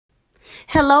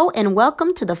Hello and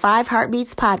welcome to the Five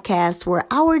Heartbeats podcast, where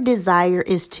our desire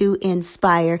is to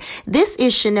inspire. This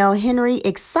is Chanel Henry,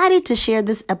 excited to share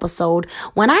this episode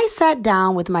when I sat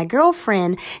down with my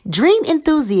girlfriend, dream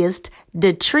enthusiast,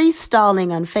 Detrice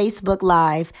Stalling on Facebook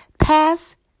Live.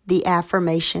 Pass the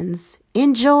affirmations.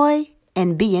 Enjoy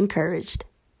and be encouraged.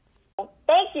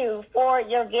 Thank you for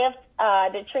your gift,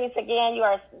 Detrice. Again, you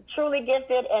are truly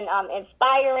gifted and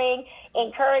inspiring,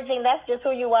 encouraging. That's just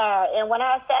who you are. And when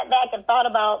I sat back and thought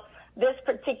about this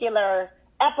particular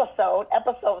episode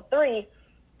 3,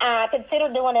 I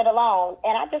considered doing it alone.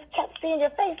 And I just kept seeing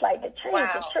your face like,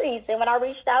 Detrice. And when I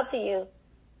reached out to you,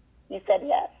 you said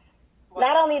yes. Wow.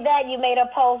 Not only that, you made a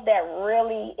post that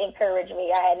really encouraged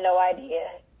me. I had no idea.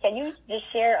 Can you just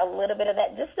share a little bit of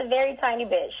that? Just a very tiny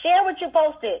bit. Share what you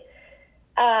posted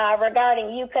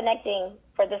regarding you connecting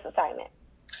for this assignment.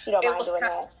 You don't mind doing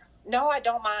that? No, I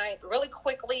don't mind. Really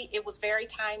quickly, it was very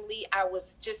timely. I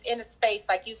was just in a space,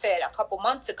 like you said, a couple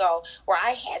months ago, where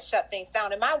I had shut things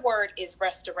down. And my word is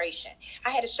restoration.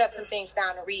 I had to shut some things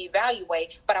down and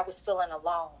reevaluate, but I was feeling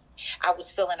alone. I was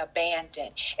feeling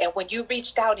abandoned. And when you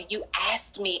reached out and you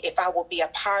asked me if I would be a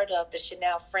part of the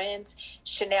Chanel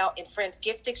and Friends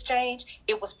gift exchange,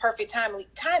 it was perfect timing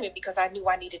because I knew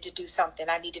I needed to do something.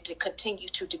 I needed to continue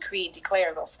to decree and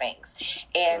declare those things.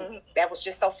 And that was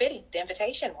just so fitting. The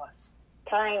invitation was.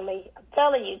 Timely. I'm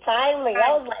telling you, timely.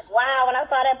 I was like, wow. When I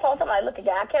saw that post, I'm like, look at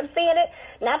that. I kept seeing it.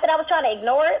 Not that I was trying to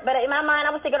ignore it, but in my mind,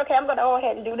 I was thinking, okay, I'm going to go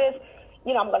ahead and do this.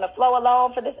 You know, I'm going to flow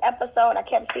along for this episode. I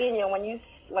kept seeing you. And when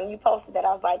you posted that,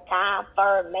 I was like,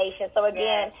 confirmation. So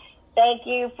again, Thank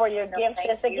you for your gift.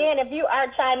 Again, if you are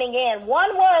chiming in,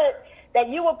 one word that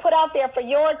you would put out there for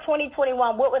your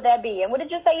 2021, what would that be? And what did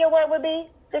you say your word would be,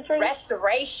 Detrice?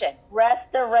 Restoration.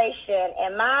 Restoration.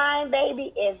 And mine,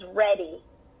 baby, is ready.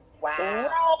 Wow.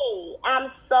 Ready. I'm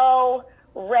so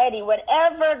ready.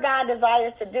 Whatever God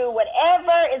desires to do,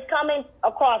 whatever is coming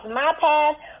across my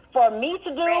path for me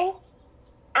to do,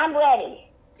 I'm ready.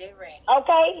 Get ready.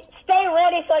 Okay? Stay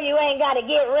ready so you ain't got to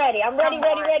get ready. I'm ready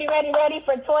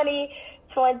for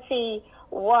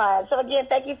 2021. So again,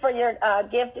 thank you for your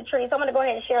gift, Detrice. I'm going to go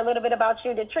ahead and share a little bit about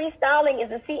you. Detrice Stalling is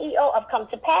the CEO of Come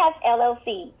to Pass,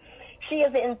 LLC. She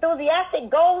is an enthusiastic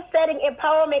goal-setting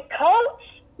empowerment coach.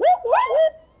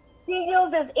 She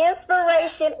uses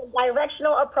inspiration and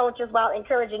directional approaches while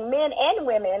encouraging men and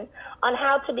women on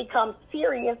how to become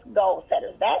serious goal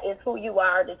setters. That is who you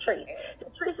are, Detrice.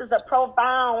 Detrice is a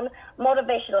profound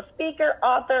motivational speaker,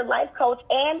 author, life coach,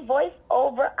 and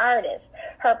voiceover artist.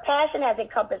 Her passion has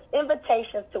encompassed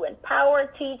invitations to empower,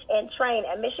 teach, and train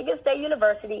at Michigan State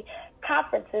University,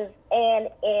 conferences, and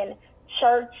in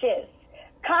churches.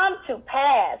 Come to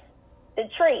Pass,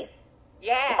 Detrice.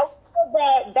 Yes.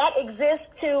 That exists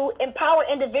to empower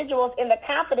individuals in the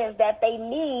confidence that they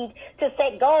need to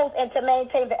set goals and to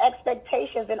maintain the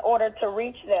expectations in order to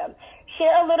reach them.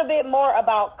 Share a little bit more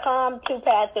about Come to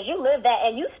Pass, because you live that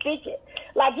and you speak it.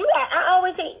 Like I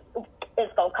always say,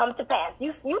 it's going to come to pass.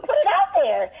 You put it out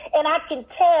there, and I can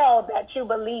tell that you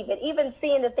believe it. Even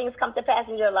seeing the things come to pass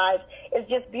in your life is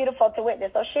just beautiful to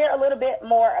witness. So share a little bit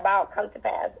more about Come to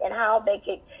Pass and how they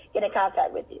can get in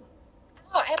contact with you.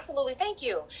 Oh, absolutely. Thank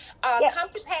you. Come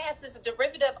to Pass is a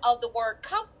derivative of the word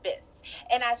compass.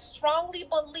 And I strongly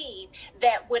believe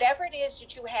that whatever it is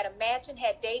that you had imagined,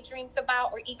 had daydreams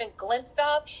about, or even glimpsed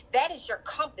of, that is your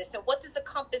compass. And what does a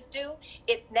compass do?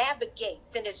 It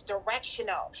navigates and it's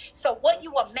directional. So what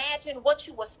you imagine, what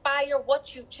you aspire,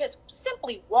 what you just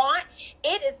simply want,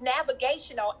 it is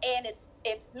navigational, and it's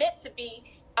meant to be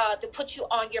to put you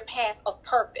on your path of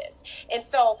purpose. And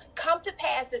so Come to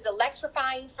Pass is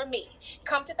electrifying for me.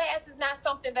 Come to Pass is not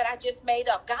something that I just made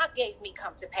up. God gave me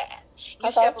Come to Pass.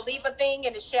 You shall believe a thing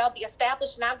and it shall be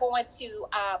established. And I'm going to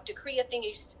decree a thing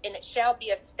and it shall be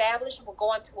established. We'll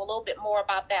go into a little bit more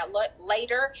about that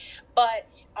later. But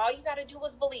all you got to do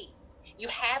is believe. You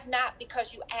have not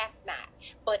because you ask not.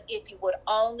 But if you would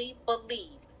only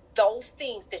believe, those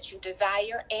things that you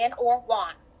desire and or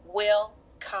want will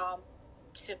come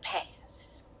to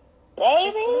pass.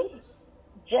 Baby,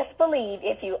 just believe.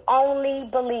 If you only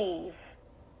believe.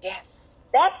 Yes.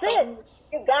 That's it.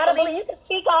 You gotta believe. You can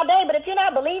speak all day, but if you're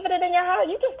not believing it in your heart,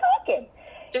 you're just talking.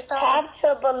 Have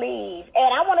to believe.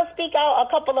 And I want to speak out a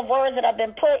couple of words that have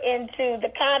been put into the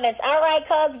comments. All right,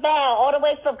 cuz Val, all the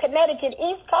way from Connecticut,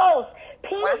 East Coast.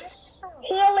 Peace,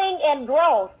 healing, and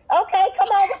growth. Okay,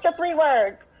 come on with your 3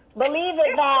 words. Believe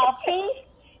it, Val. Peace,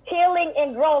 healing,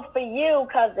 and growth for you,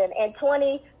 cousin, in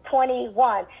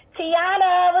 2021.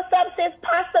 Tiana, what's up, sis?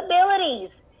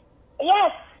 Possibilities.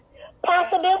 Yes,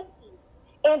 possibilities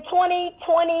in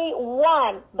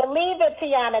 2021. Believe it,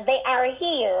 Tiana. They are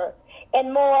here,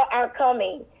 and more are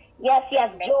coming. Yes,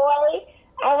 joy.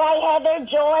 All right, Heather,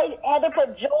 joy. Heather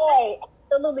put joy,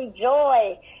 absolutely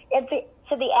joy, into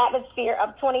the atmosphere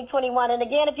of 2021. And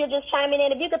again, if you're just chiming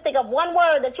in, if you could think of one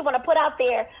word that you want to put out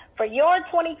there for your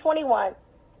 2021,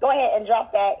 go ahead and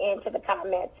drop that into the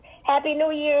comments. Happy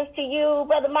New Year's to you,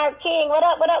 Brother Mark King. What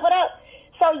up, what up, what up?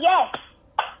 So yes,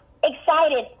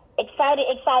 excited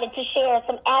to share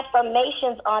some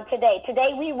affirmations on today.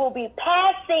 Today we will be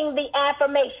passing the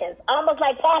affirmations, almost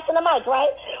like passing the mic,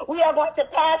 right? We are going to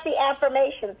pass the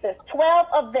affirmations. There's 12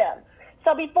 of them.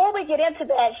 So before we get into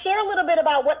that, share a little bit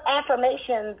about what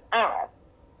affirmations are.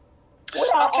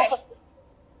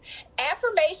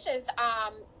 Affirmations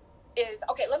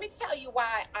let me tell you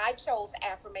why I chose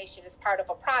affirmation as part of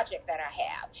a project that I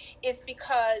have. It's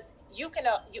because you can,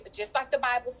 just like the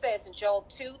Bible says in Job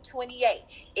 2:28,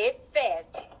 it says,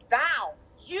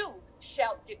 you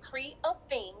shall decree a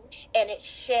thing and it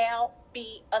shall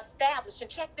be established. And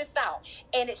check this out.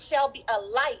 And it shall be a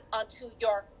light unto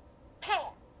your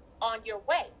path on your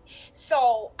way.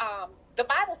 So the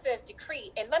Bible says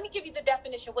decree. And let me give you the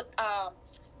definition.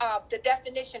 The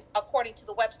definition according to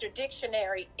the Webster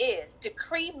Dictionary is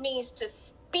decree means to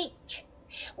speak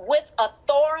with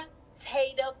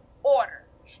authoritative order.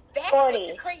 That's what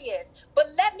decree is.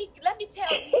 But let me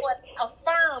tell you what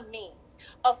affirm means.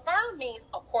 Affirm means,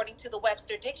 according to the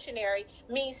Webster Dictionary,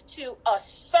 means to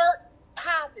assert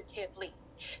positively.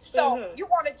 So you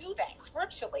want to do that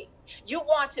scripturally. You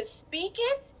want to speak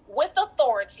it with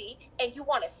authority, and you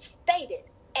want to state it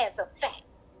as a fact.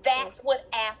 That's what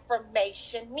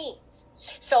affirmation means.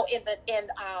 So in the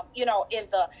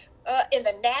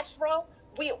natural,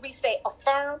 we say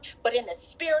affirm, but in the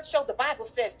spiritual, the Bible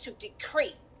says to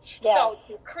decree. Yeah. So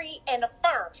decree and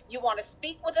affirm. You want to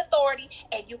speak with authority,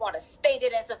 and you want to state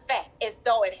it as a fact, as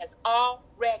though it has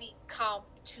already come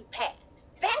to pass.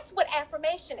 That's what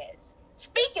affirmation is.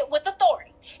 Speak it with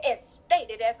authority and state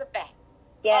it as a fact.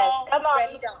 Yes, come on.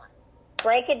 Already done.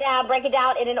 Break it down.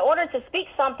 And in order to speak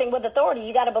something with authority,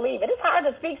 you got to believe it. It's hard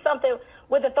to speak something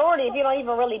with authority if you don't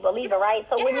even really believe it, right?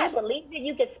 So when you believe it,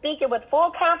 you can speak it with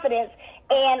full confidence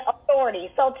and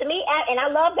authority. So to me, and I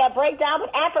love that breakdown,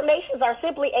 but affirmations are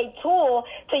simply a tool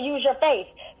to use your faith.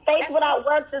 Faith without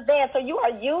works is dead. So you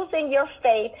are using your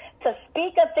faith to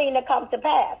speak a thing to come to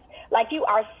pass. Like you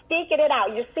are speaking it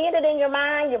out. You're seeing it in your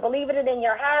mind. You're believing it in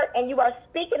your heart. And you are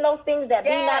speaking those things that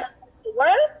be not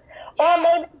worth. Or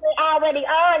maybe they already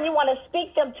are, and you want to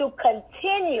speak them to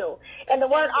continue. And the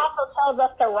word also tells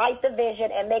us to write the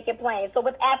vision and make it plain. So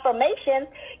with affirmations,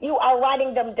 you are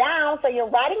writing them down. So you're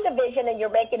writing the vision and you're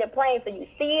making it plain. So you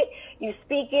see it, you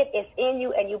speak it, it's in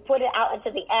you, and you put it out into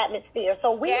the atmosphere.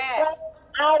 So we frame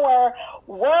our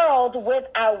world with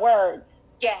our words.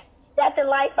 Yes. Death and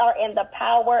life are in the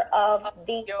power of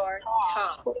your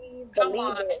tongue. Please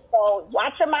believe it. So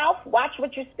watch your mouth, watch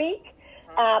what you speak.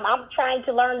 I'm trying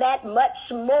to learn that much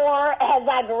more as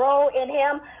I grow in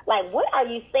him. Like, what are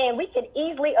you saying? We can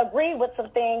easily agree with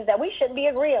some things that we shouldn't be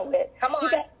agreeing with. Come on. You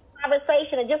can have a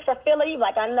conversation and just for feeling, you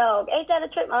like, I know. Ain't that a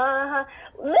trip? Listen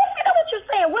to what you're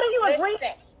saying. What are you agreeing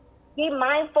with? Be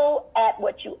mindful at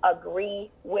what you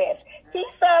agree with.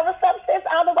 Keisha, what's up, sis?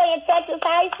 All the way in Texas.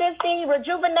 Hi, sissy.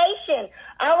 Rejuvenation.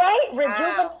 All right?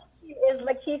 Rejuvenation is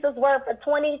Lakeisha's word for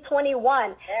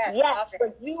 2021. Yes,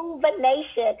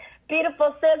 rejuvenation.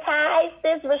 Beautiful sis. Hi,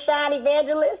 sis Rashawn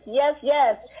Evangelist. Yes.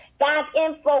 God's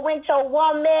influential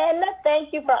woman.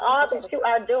 Thank you for all that you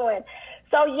are doing.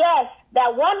 So, yes,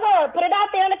 that one word, put it out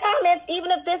there in the comments,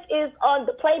 even if this is on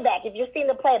the playback. If you're seeing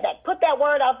the playback, put that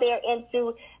word out there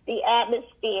into the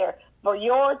atmosphere for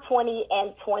your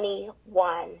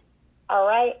 2021. All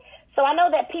right? So I know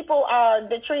that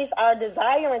Detrice are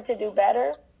desiring to do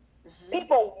better.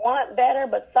 People want better,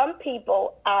 but some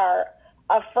people are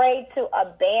afraid to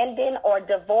abandon or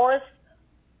divorce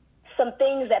some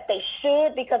things that they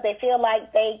should because they feel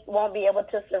like they won't be able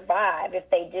to survive if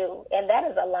they do. And that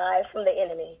is a lie from the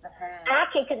enemy. I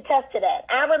can contest to that.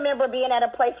 I remember being at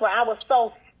a place where I was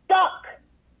so stuck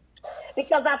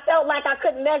because I felt like I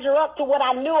couldn't measure up to what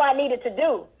I knew I needed to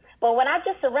do. But when I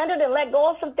just surrendered and let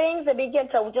go of some things and began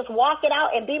to just walk it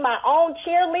out and be my own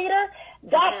cheerleader,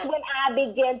 that's when I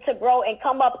began to grow and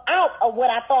come up out of what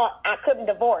I thought I couldn't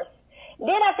divorce.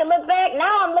 Then I can look back.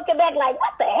 Now I'm looking back like,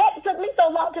 what the heck? It took me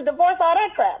so long to divorce all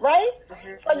that crap, right?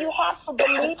 So you have to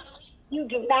believe you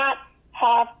do not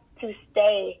have to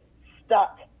stay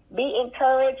stuck. Be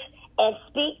encouraged and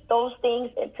speak those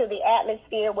things into the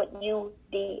atmosphere what you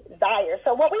desire.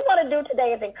 So what we want to do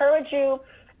today is encourage you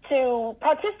to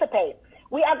participate.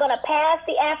 We are going to pass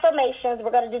the affirmations. We're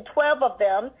going to do 12 of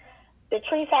them.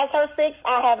 Latrice has her 6.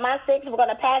 I have my 6. We're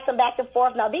going to pass them back and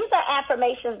forth. Now, these are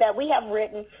affirmations that we have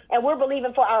written, and we're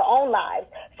believing for our own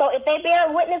lives. So if they bear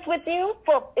witness with you,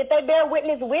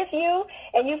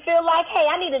 and you feel like, hey,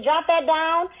 I need to jot that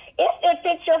down, if it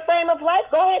fits your frame of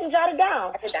life, go ahead and jot it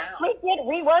down. Tweak it,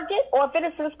 rework it, or if it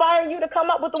is inspiring you to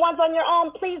come up with the ones on your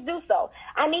own, please do so.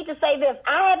 I need to say this.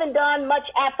 I haven't done much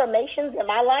affirmations in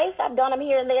my life. I've done them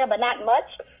here and there, but not much.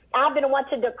 I've been the one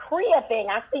to decree a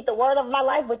thing. I speak the word of my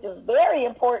life, which is very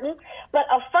important. But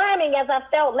affirming, as I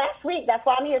felt last week, that's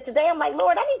why I'm here today. I'm like,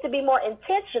 Lord, I need to be more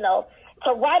intentional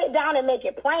to write it down and make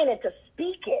it plain and to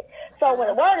speak it. So when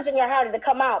the word is in your heart, it'll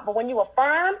come out. But when you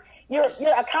affirm, you're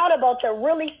accountable to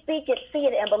really speak it, see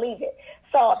it, and believe it.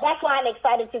 So that's why I'm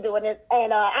excited to do it.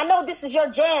 And I know this is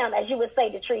your jam, as you would say,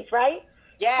 Latrice, right?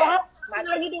 Yes. So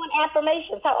how are you doing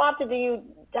affirmations? How often do you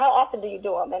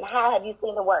do them, and how have you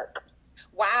seen the work?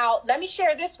 Wow. Let me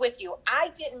share this with you. I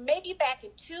did maybe back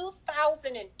in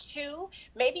 2002,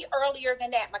 maybe earlier than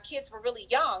that. My kids were really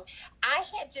young. I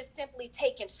had just simply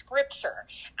taken scripture.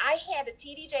 I had a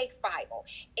TD Jakes Bible,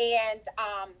 and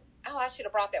I should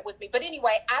have brought that with me. But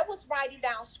anyway, I was writing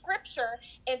down scripture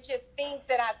and just things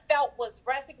that I felt was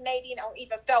resonating or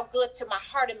even felt good to my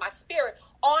heart and my spirit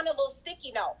on a little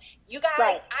sticky note. You guys,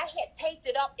 right. I had taped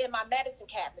it up in my medicine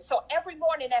cabinet. So every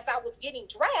morning as I was getting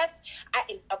dressed,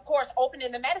 I, of course,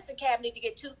 opening the medicine cabinet to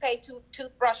get toothpaste,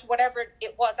 toothbrush, whatever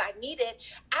it was I needed,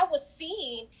 I was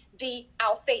seeing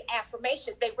I'll say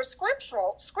affirmations. They were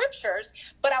scriptures,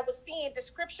 but I was seeing the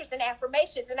scriptures and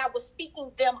affirmations, and I was speaking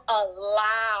them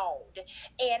aloud.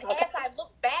 And as I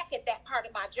look back at that part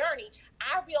of my journey,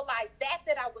 I realized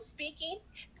that I was speaking,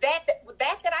 that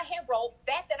I had wrote,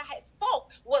 that I had spoke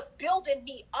was building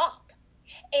me up.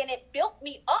 And it built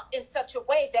me up in such a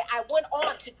way that I went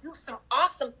on to do some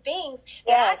awesome things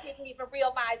that I didn't even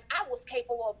realize I was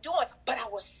capable of doing, but I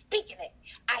was speaking it.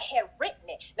 I had written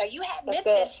it. Now, you had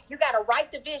mentioned you got to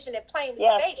write the vision and plainly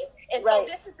state it. And so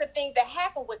this is the thing that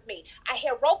happened with me. I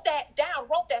had wrote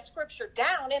that scripture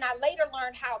down, and I later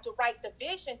learned how to write the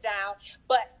vision down.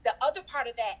 But the other part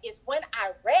of that is when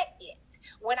I read it,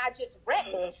 when I just read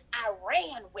it, I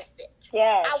ran with it.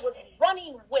 Yes. I was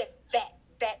running with that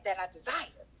I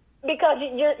desire. Because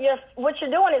you're what you're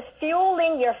doing is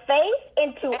fueling your faith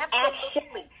into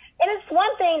action. And it's one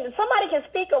thing, somebody can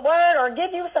speak a word or give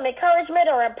you some encouragement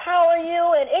or empower you,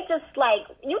 and it just like,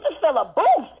 you just feel a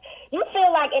boost. You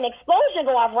feel like an explosion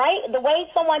go off, right? The way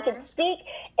someone can speak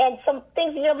and some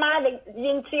things in your mind,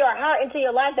 into your heart, into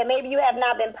your life that maybe you have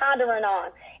not been pondering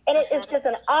on. And it's just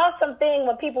an awesome thing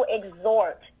when people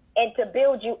exhort and to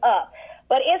build you up.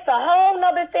 But it's a whole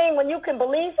nother thing when you can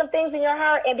believe some things in your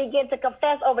heart and begin to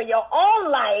confess over your own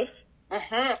life.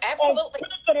 Absolutely. And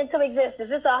speak it into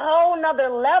existence. It's a whole nother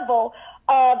level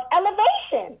of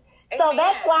elevation. Amen. So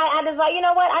that's why I just like, you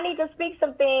know what? I need to speak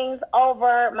some things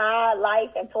over my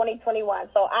life in 2021.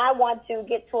 So I want to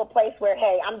get to a place where,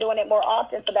 hey, I'm doing it more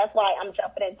often. So that's why I'm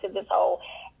jumping into this whole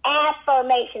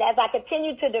affirmation as I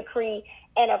continue to decree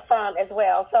and affirm as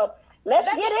well. So let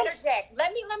me interject.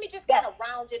 Let me just kind of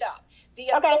round it up. The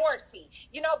authority,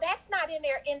 that's not in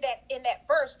there in that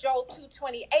verse, Joel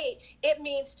 2:28. It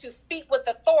means to speak with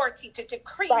authority. To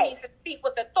decree means to speak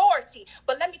with authority.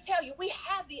 But let me tell you, we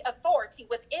have the authority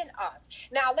within us.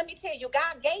 Now, let me tell you,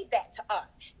 God gave that to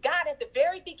us. God, at the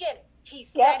very beginning, He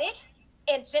said it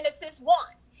in Genesis 1.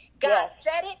 God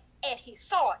said it and He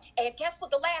saw it. And guess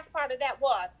what the last part of that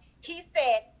was? He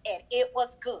said, and it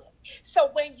was good. So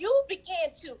when you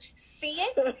begin to see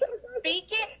it,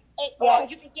 speak it, or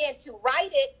you begin to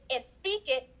write it and speak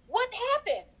it, what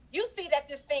happens? You see that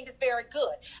this thing is very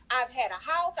good. I've had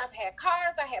a house, I've had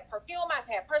cars, I had perfume,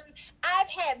 I've had persons. I've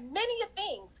had many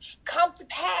things come to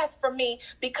pass for me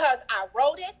because I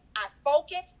wrote it, I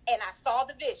spoke it, and I saw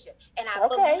the vision. And I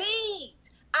believed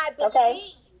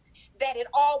that it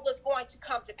all was going to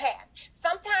come to pass.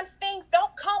 Sometimes things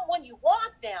don't come when you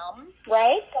want them.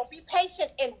 Right. So be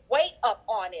patient and wait up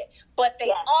on it. But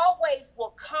they always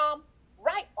will come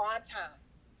right on time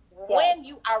when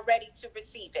you are ready to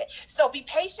receive it. So be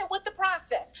patient with the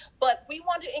process. But we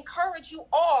want to encourage you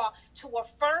all to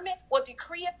affirm it. Well,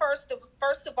 decree it first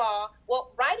of all.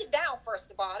 Well, write it down first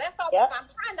of all. That's all. I'm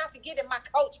trying not to get in my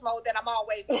coach mode that I'm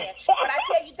always in. But I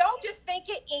tell you, don't just think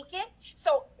it, ink it.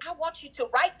 So I want you to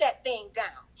write that thing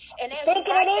down. And as think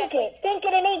it and ink it. Think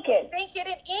it and ink it. Think it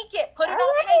and ink it. Put it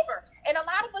on paper. And a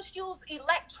lot of us use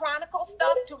electronical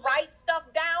stuff to write stuff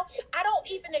down. I don't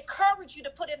even encourage you to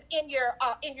put it in your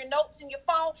notes in your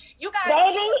phone. You guys,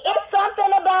 baby, it's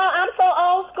something about. I'm so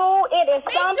old school. It is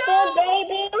something,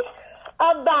 baby,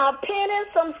 about pinning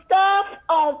some stuff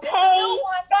on paper.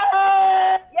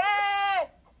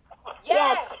 Yes.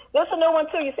 This is a new one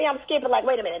too. You see, I'm skipping. Like,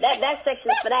 wait a minute. That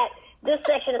section is for that. This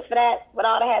section is for that. But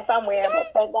all I had somewhere.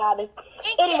 But thank God.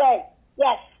 Anyway,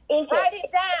 yes. Write it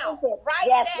down.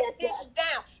 Write that vision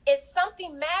down. It's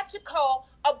something magical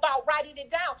about writing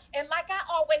it down. And like I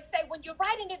always say, when you're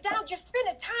writing it down, you're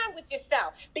spending time with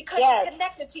yourself because you're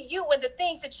connected to you and the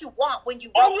things that you want when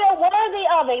you wrote. And you're worthy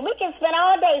of it. We can spend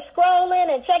all day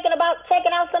scrolling and checking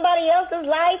out somebody else's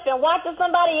life and watching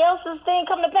somebody else's thing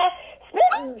come to pass.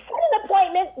 Set an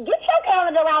appointment. Get your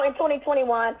calendar out in 2021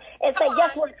 and say,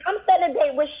 guess what? I'm setting a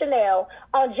date with Chanel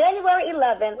on January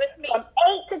 11th from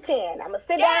 8 to 10. I'm going to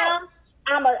sit down.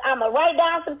 I'm going to write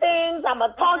down some things. I'm going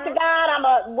to talk to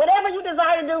God. Whatever you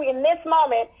desire to do in this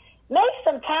moment, make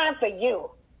some time for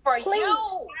you. Please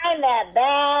find that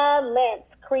balance.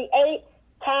 Create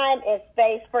time and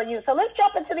space for you. So let's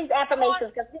jump into these affirmations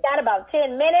because we got about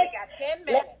 10 minutes. We got 10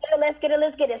 minutes. Let's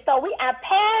get it. So we are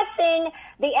passing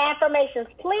the affirmations.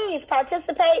 Please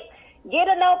participate. Get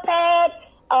a notepad,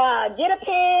 get a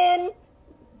pen,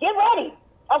 get ready.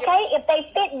 Okay? If they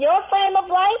fit your frame of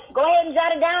life, go ahead and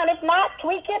jot it down. If not,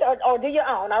 tweak it or do your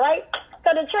own. All right?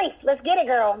 So Latrice, let's get it,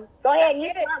 girl. Go ahead. You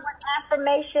start with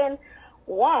affirmation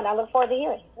 1. I look forward to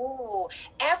hearing. Ooh,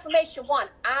 affirmation 1.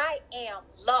 I am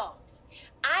loved.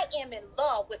 I am in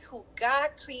love with who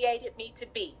God created me to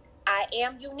be. I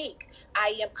am unique.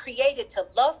 I am created to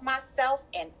love myself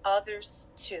and others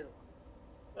too.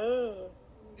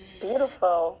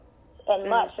 Beautiful. And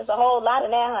much. There's a whole lot in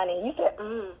that, honey. You said,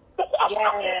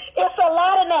 Yes. It's a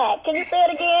lot in that. Can you say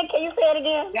it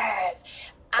again? Yes.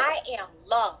 I am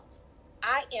loved.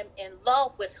 I am in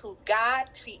love with who God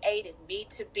created me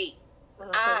to be.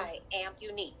 I am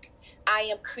unique. I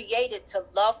am created to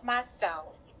love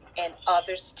myself and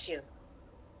others too.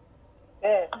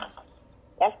 Good.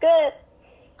 That's good.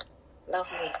 Love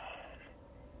me.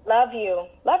 Love you.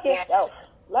 Love yourself.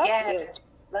 Love you.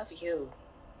 Love you.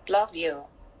 Love you.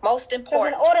 Most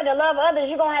important. In order to love others,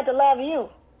 you're going to have to love you.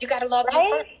 You got to love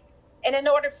you first. And in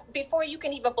order, before you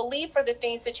can even believe for the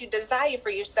things that you desire for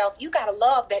yourself, you got to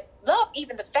love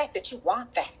even the fact that you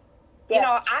want that. Yes. You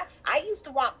know, I used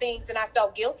to want things and I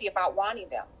felt guilty about wanting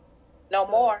them. No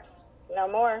more. No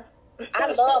more.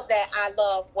 I love that. I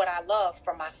love what I love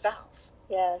for myself.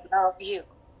 Yes. Love you.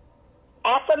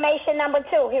 Affirmation number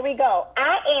 2. Here we go.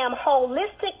 I am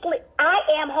holistically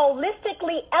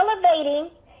elevating,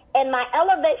 and my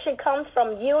elevation comes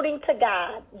from yielding to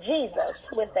God, Jesus,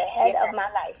 who is the head of my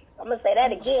life. I'm going to say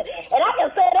that again. And I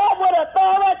can say that with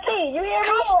authority. You hear me?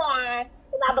 Come on.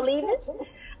 I believe it.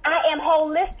 I am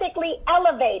holistically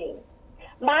elevating.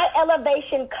 My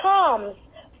elevation comes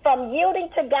from yielding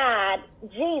to God,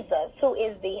 Jesus, who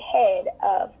is the head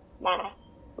of my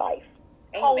life.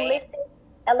 Amen. Holistic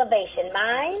elevation,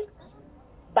 mind,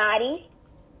 body,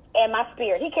 and my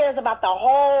spirit. He cares about the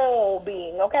whole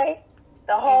being, okay?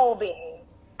 The whole being.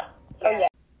 So, yeah.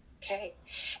 Okay.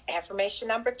 Affirmation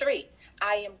number 3.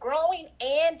 I am growing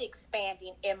and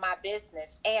expanding in my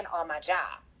business and on my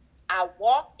job. I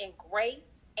walk in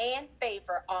grace and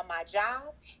favor on my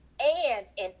job and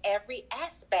in every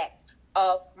aspect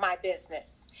of my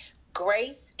business.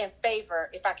 Grace and favor,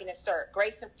 if I can insert,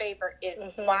 grace and favor is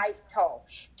vital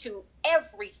to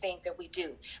everything that we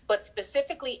do. But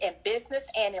specifically in business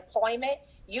and employment,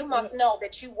 you must know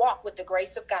that you walk with the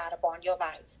grace of God upon your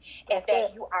life and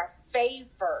that you are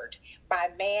favored by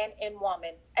man and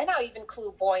woman. And I'll even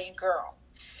include boy and girl.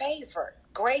 Favored,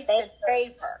 grace and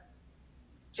favor.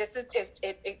 Just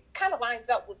it kind of lines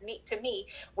up with me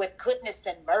with goodness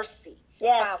and mercy.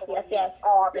 Yes.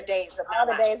 All the days of my life.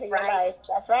 All the days of your life.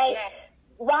 That's right. Yes.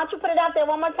 Why don't you put it out there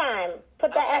one more time?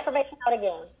 Put that affirmation out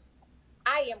again.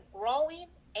 I am growing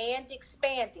and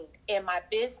expanding in my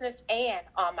business and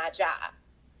on my job.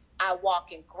 I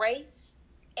walk in grace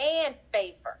and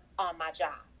favor on my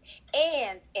job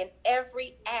and in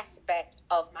every aspect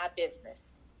of my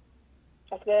business.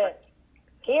 That's good.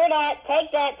 Hear that.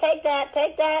 Take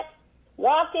that.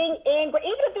 Walking in, even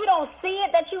if you don't see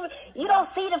it, that you don't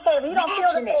see the favor, you don't feel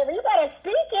the favor, you better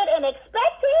speak it and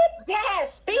expect it.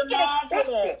 Yes, speak it, expect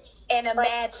it, and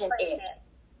imagine it.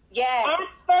 Yes.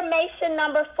 Affirmation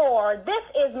number 4. This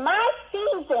is my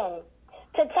season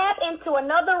to tap into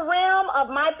another realm of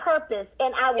my purpose,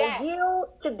 and I will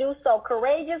yield to do so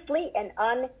courageously and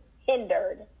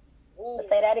unhindered. Let's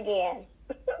say that again.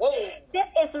 This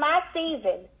is my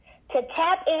season to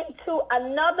tap into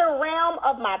another realm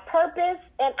of my purpose,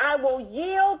 and I will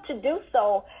yield to do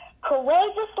so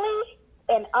courageously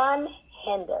and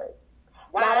unhindered.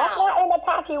 Wow. Now, that's not in a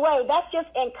cocky way. That's just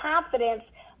in confidence,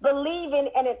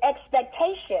 believing, and an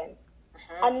expectation.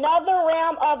 Another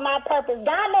realm of my purpose.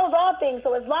 God knows all things,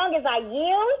 so as long as I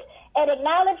yield and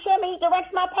acknowledge him. He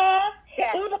directs my path.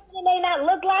 Yes. Even if it may not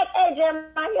look like, hey,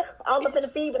 Jeremiah, all up in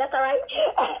the feed, but that's all right.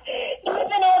 Even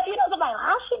if you know somebody,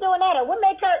 how's she doing that? Or what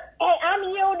makes her, hey, I'm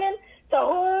yielding to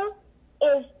who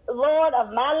is Lord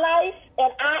of my life,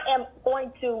 and I am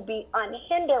going to be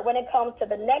unhindered when it comes to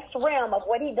the next realm of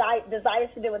what he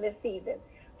desires to do in this season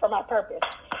for my purpose.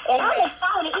 And I'm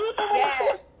excited. Even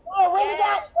when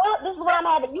this is what I'm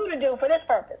having you to do for this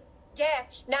purpose. Yes.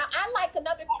 Now, I like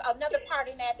another part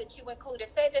in that you included.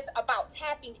 Say this about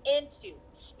tapping into.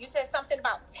 You said something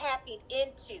about tapping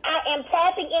into. I am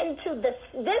tapping into this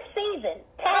season.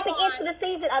 Tapping into the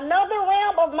season. Another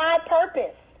realm of my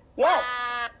purpose. Yes.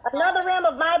 Another realm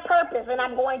of my purpose, and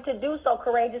I'm going to do so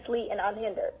courageously and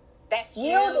unhindered. That's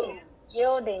yielding. you.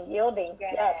 Yielding.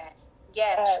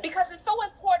 Yes. Because it's so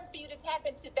important for you to tap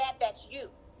into that's you.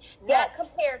 Not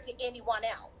compared to anyone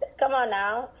else. Come on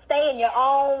now. Stay in your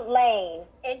own lane.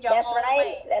 In your own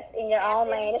lane. That's in your own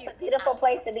lane. It's a beautiful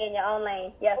place to be in your own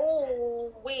lane. Yes.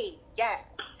 Ooh, yes.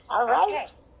 All right. Okay.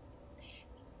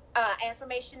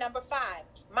 Affirmation number 5.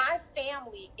 My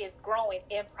family is growing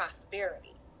in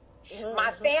prosperity. Mm-hmm.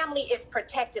 My family is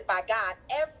protected by God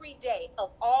every day of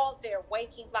all their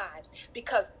waking lives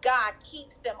because God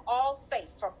keeps them all safe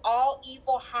from all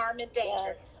evil, harm, and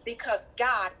danger. Yes. Because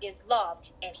God is love,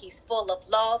 and he's full of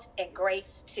love and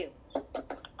grace too.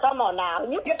 Come on now.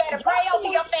 You better pray over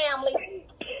your family.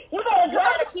 You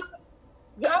better keep.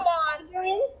 Come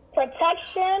on.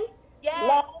 Protection. Yes.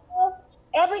 Love.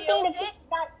 Everything that you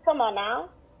got. Come on now.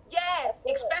 Yes.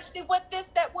 Especially with this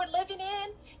that we're living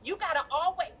in. You got to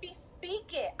always be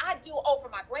speaking. I do over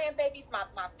my grandbabies, my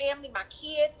family, my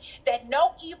kids, that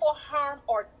no evil, harm,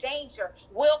 or danger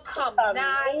will come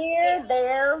nigh near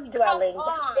their dwelling.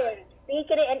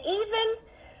 Speaking it. And even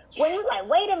when you're like,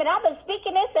 wait a minute, I've been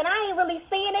speaking this and I ain't really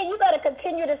seeing it, you got to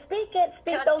continue to speak it.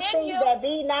 Speak those things that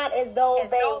be not as though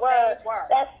they were.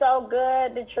 That's so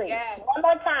good, Latrice. Yes.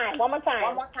 One more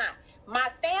time. My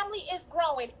family is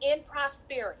growing in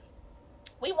prosperity.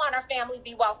 We want our family to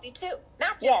be wealthy too.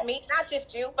 Not just me, not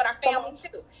just you, but our family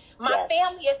too. My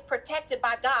family is protected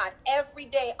by God every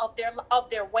day of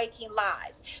their waking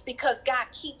lives because God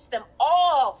keeps them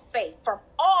all safe from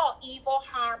all evil,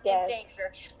 harm, and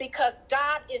danger because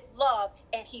God is love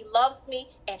and he loves me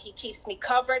and he keeps me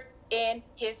covered in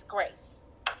his grace.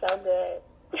 So good.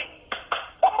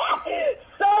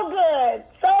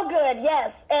 So good.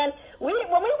 Yes. And when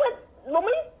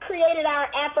we created our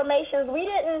affirmations, we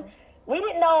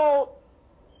didn't know.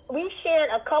 We shared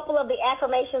a couple of the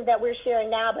affirmations that we're sharing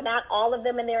now, but not all of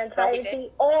them in their entirety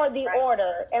or the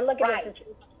order. And look at this.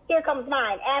 Here comes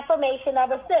mine. Affirmation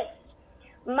number 6.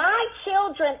 My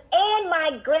children and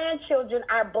my grandchildren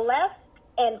are blessed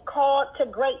and called to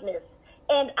greatness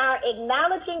and are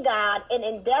acknowledging God and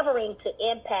endeavoring to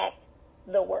impact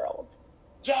the world.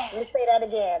 Yes. Let me say that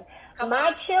again.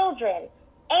 My children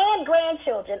and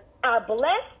grandchildren are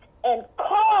blessed and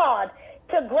called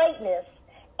to greatness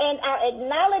and are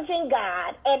acknowledging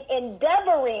God and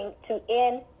endeavoring to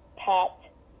impact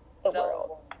the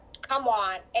world. Come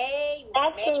on. Amen.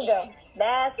 That's kingdom.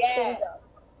 That's kingdom.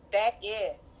 That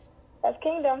is. That's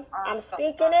kingdom. I'm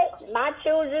speaking it. My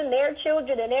children, their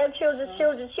children, and their children's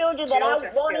children that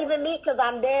I won't even meet because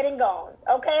I'm dead and gone.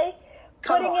 Okay?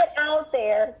 Putting it out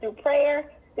there through prayer,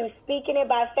 through speaking it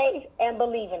by faith and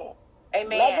believing it.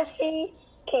 Amen. Legacy,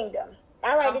 kingdom.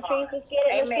 All right, Latrice, let's get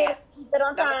it. Amen. Keep it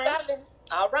on time. Number 7.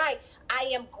 All right. I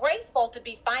am grateful to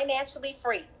be financially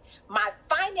free. My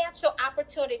financial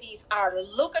opportunities are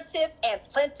lucrative and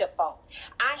plentiful.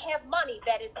 I have money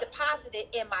that is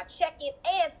deposited in my checking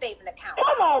and saving account.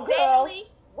 Come on, girl. Daily,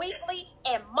 weekly,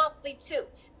 and monthly too.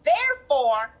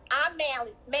 Therefore, I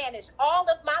manage all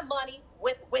of my money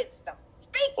with wisdom.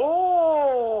 Speak.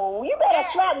 Ooh, you better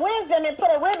slap wisdom and put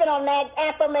a ribbon on that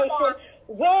affirmation.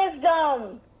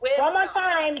 Wisdom. One more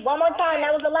time. Okay.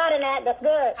 That was a lot in that. That's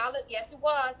good. Yes, it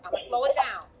was. I'm going to slow it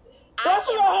down.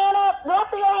 Rustle your hand up.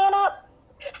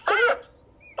 Can you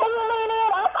lean in?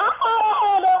 I saw your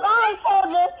hand up.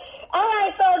 All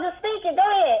right, soldier. Speak it. Go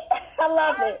ahead. I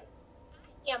love it.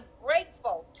 I am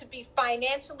grateful to be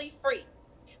financially free.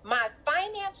 My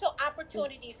financial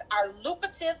opportunities are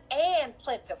lucrative and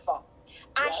plentiful.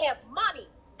 I have money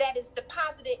that is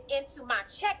deposited into my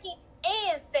checking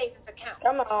and savings account.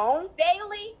 Come on.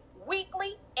 Daily,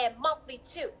 weekly, and monthly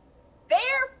too.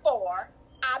 Therefore,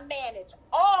 I manage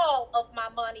all of my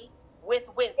money with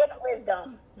wisdom.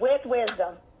 With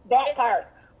wisdom. That part.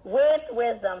 With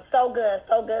wisdom. So good.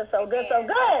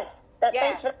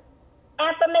 Thanks for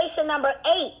affirmation number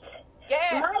 8.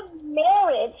 Yes.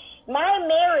 My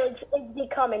marriage is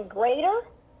becoming greater,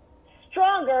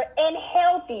 stronger, and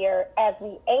healthier as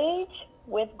we age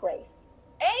with grace.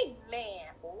 Amen.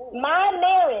 Ooh. My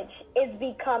marriage is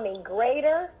becoming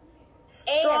greater,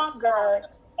 stronger,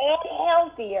 and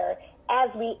healthier as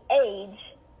we age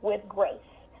with grace.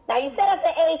 Now, you said us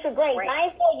the age for grace. I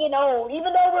ain't saying getting old,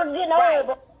 even though we're getting old,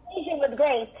 but we're aging with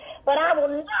grace. But I will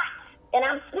not, and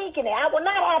I'm speaking it, I will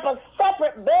not have a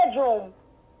separate bedroom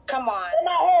Come on. with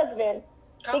my husband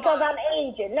because I'm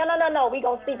aging. No. We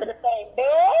going to sleep in the same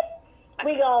bed.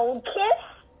 We going to kiss.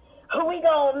 We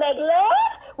going to make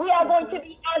love. We are going to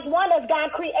be as one as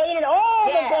God created all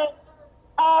the days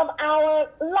of our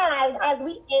lives as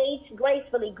we age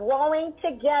gracefully, growing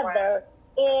together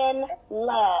in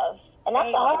love. And that's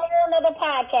a whole other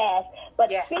podcast.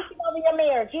 But speaking over your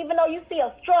marriage, even though you see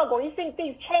a struggle, you see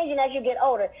things changing as you get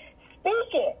older,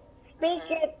 speak it. Speak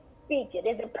it. Speak it.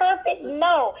 Is it perfect?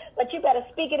 No. But you better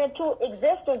speak it into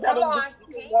existence. Come on.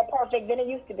 It's more perfect than it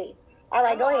used to be. All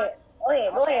right, go ahead.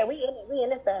 Go ahead. We in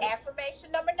this thing.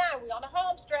 Affirmation number 9. We on the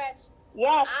home stretch.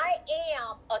 Yes. I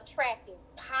am attracting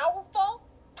powerful,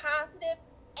 positive,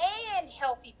 and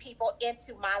healthy people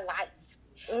into my life.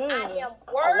 I am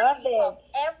worthy of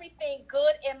everything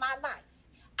good in my life.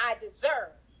 I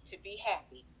deserve to be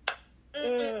happy. Yes,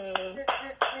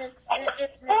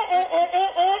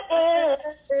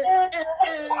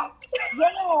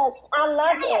 I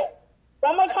love it.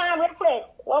 One more time, real quick.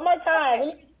 One more time.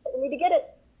 We need to get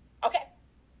it. Okay.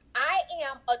 I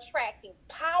am attracting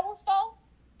powerful,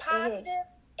 positive,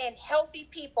 and healthy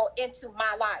people into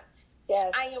my life.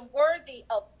 Yes. I am worthy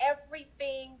of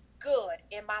everything good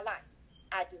in my life.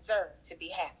 I deserve to be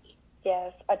happy.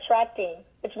 Yes, attracting,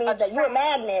 which means that you're a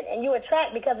magnet and you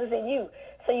attract because it's in you.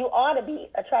 So you ought to be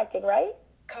attracted, right?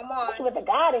 Come on. With the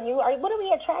God in you. What are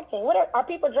we attracting? Are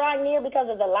people drawing near because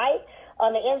of the light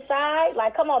on the inside?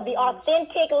 Like, come on, the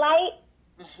authentic light.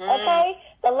 Okay?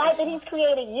 The light that he's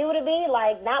created you to be,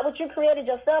 like, not what you created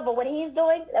yourself, but what he's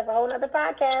doing. That's a whole other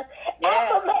podcast.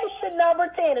 Yes. Affirmation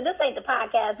number 10. And this ain't the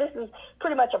podcast. This is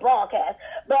pretty much a broadcast.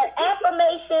 But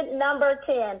affirmation number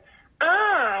 10.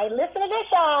 Listen to this,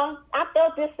 y'all. I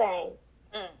felt this thing.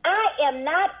 I am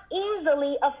not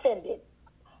easily offended,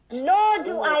 nor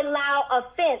do I allow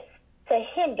offense to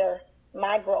hinder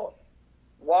my growth.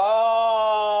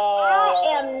 Whoa.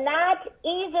 I am not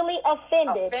easily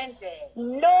offended,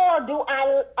 nor do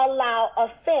I allow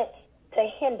offense to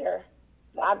hinder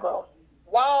my growth.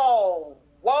 Whoa.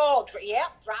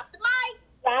 Yep, drop the mic.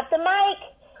 Drop the mic.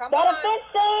 Come that on. offense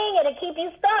thing, it'll keep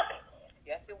you stuck.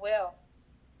 Yes, it will.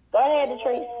 Go ahead,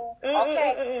 Latrice.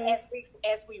 Okay,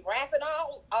 as we wrap it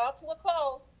all to a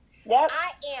close,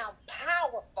 I am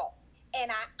powerful,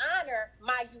 and I honor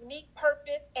my unique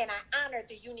purpose, and I honor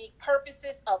the unique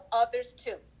purposes of others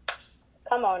too.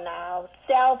 Come on now,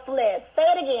 selfless. Say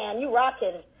it again. You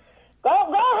rocking. Go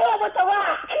ahead with the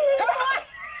rock. Come on.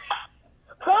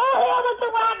 Go ahead with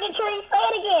the rock, Latrice. Say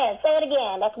it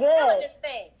again. That's good. Doing this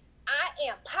thing. I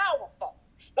am powerful,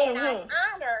 and I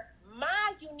honor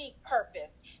my unique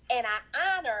purpose. And I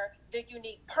honor the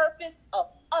unique purpose of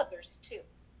others too.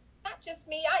 Not just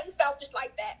me. I ain't selfish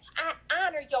like that. I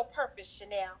honor your purpose,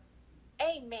 Chanel.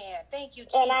 Amen. Thank you,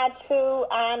 Jesus. And I too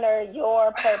honor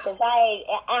your purpose.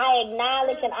 I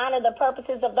acknowledge and honor the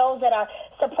purposes of those that are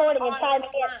supporting and chiming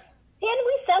in. Then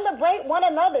we celebrate one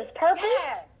another's purpose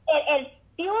and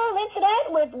fuel into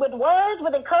that with words,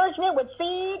 with encouragement, with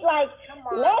seed. Like,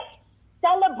 let's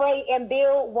celebrate and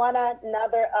build one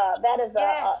another up. That is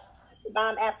a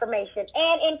affirmation.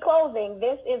 And in closing,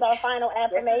 this is our final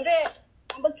affirmation.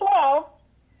 Number 12,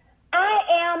 I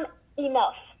am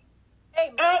enough.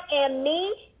 Amen. I am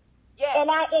me,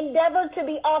 and I endeavor to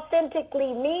be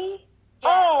authentically me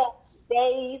all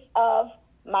days of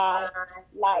my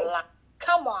life.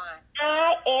 Come on.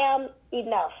 I am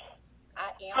enough.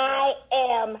 I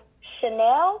am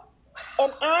Chanel,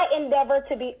 and I endeavor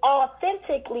to be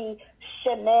authentically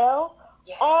Chanel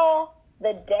all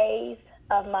the days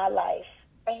of my life.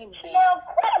 Amen. Chanel,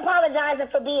 quit apologizing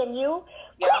for being you.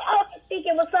 Quit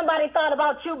speaking when somebody thought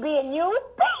about you being you.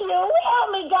 Be you.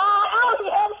 Help me, God. He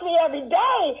helps me every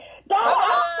day.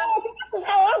 God, this is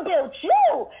how I built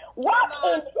you. Walk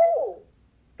in you.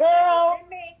 Girl,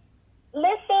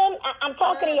 listen, I'm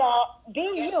talking to y'all. Be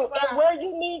you. And where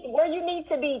you need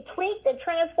to be tweaked and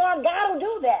transformed, God will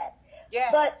do that.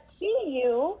 Yes. But be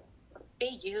you.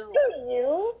 Be you. Be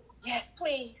you. Yes,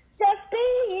 please. Just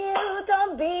be you.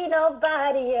 Don't be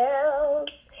nobody else.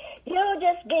 You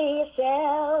just be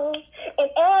yourself. In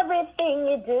everything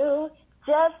you do,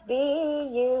 just be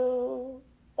you.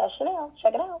 That's Chanel.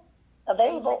 Check it out.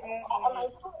 Available.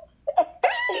 But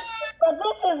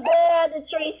this is good,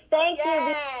 Latrice. Thank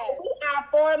you. We are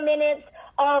 4 minutes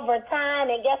over time.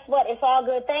 And guess what? It's all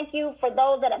good. Thank you for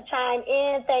those that have chimed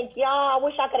in. Thank y'all. I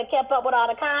wish I could have kept up with all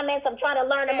the comments. I'm trying to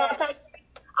learn them all.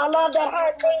 I love that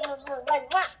heart thing.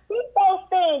 Keep those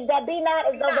things that be not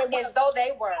as though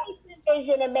they were.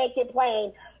 Vision and make it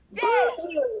plain. Yes.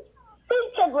 Be you.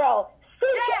 Seek to grow. Seek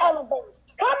to elevate.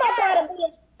 Come up out of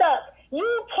being stuck.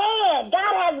 You can.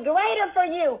 God has greater for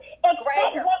you.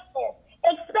 Expect greatness.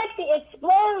 Expect the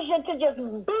explosion to just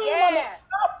beam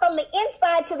from the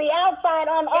inside to the outside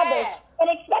on others. And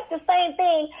expect the same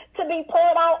thing to be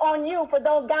poured out on you for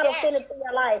those God has sent into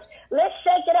your life. Let's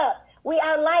shake it up. We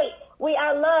are light. We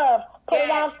are love. Put it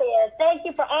out there. Thank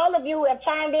you for all of you who have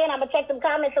chimed in. I'm going to check some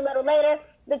comments a little later.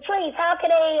 Latrice, how can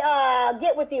they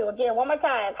get with you again? One more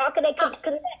time. How can they connect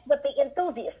with the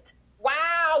enthusiast?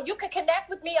 Wow, you can connect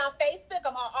with me on Facebook.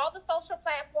 I'm on all the social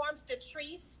platforms,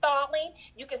 Latrice Stalling.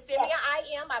 You can send me an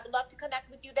IM. I would love to connect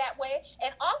with you that way.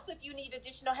 And also, if you need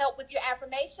additional help with your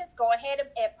affirmations, go ahead and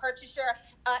purchase your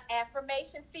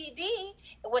affirmation CD,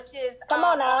 which is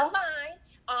online.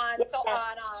 On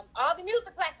all the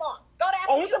music platforms. Go to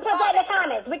Apple And you can put that in the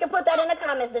comments. We can put that in the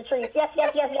comments, Latrice. Yes.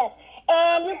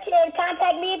 And you can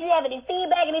contact me if you have any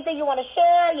feedback, anything you want to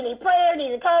share, you need prayer, you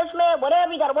need encouragement,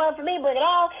 whatever, you got a word for me, bring it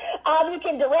on. You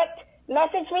can direct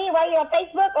message me right here on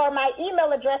Facebook, or my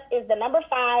email address is the number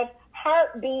 5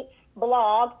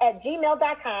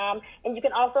 heartbeatsblog@gmail.com. And you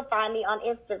can also find me on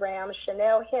Instagram,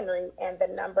 Chanel Henry, and the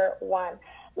number 1.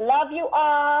 Love you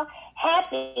all.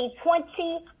 Happy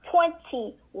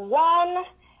 2021.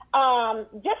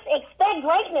 Just expect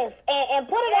greatness and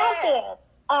put it out there.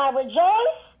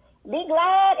 Rejoice. Be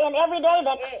glad in every day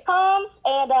that comes.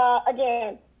 And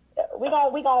again, we're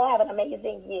gonna have an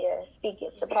amazing year.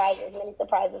 Speaking surprises, many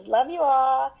surprises. Love you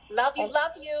all. Love you.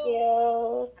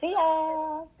 See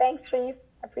ya. Thanks, Reese.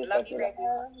 I appreciate you.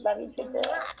 Love you too, girl.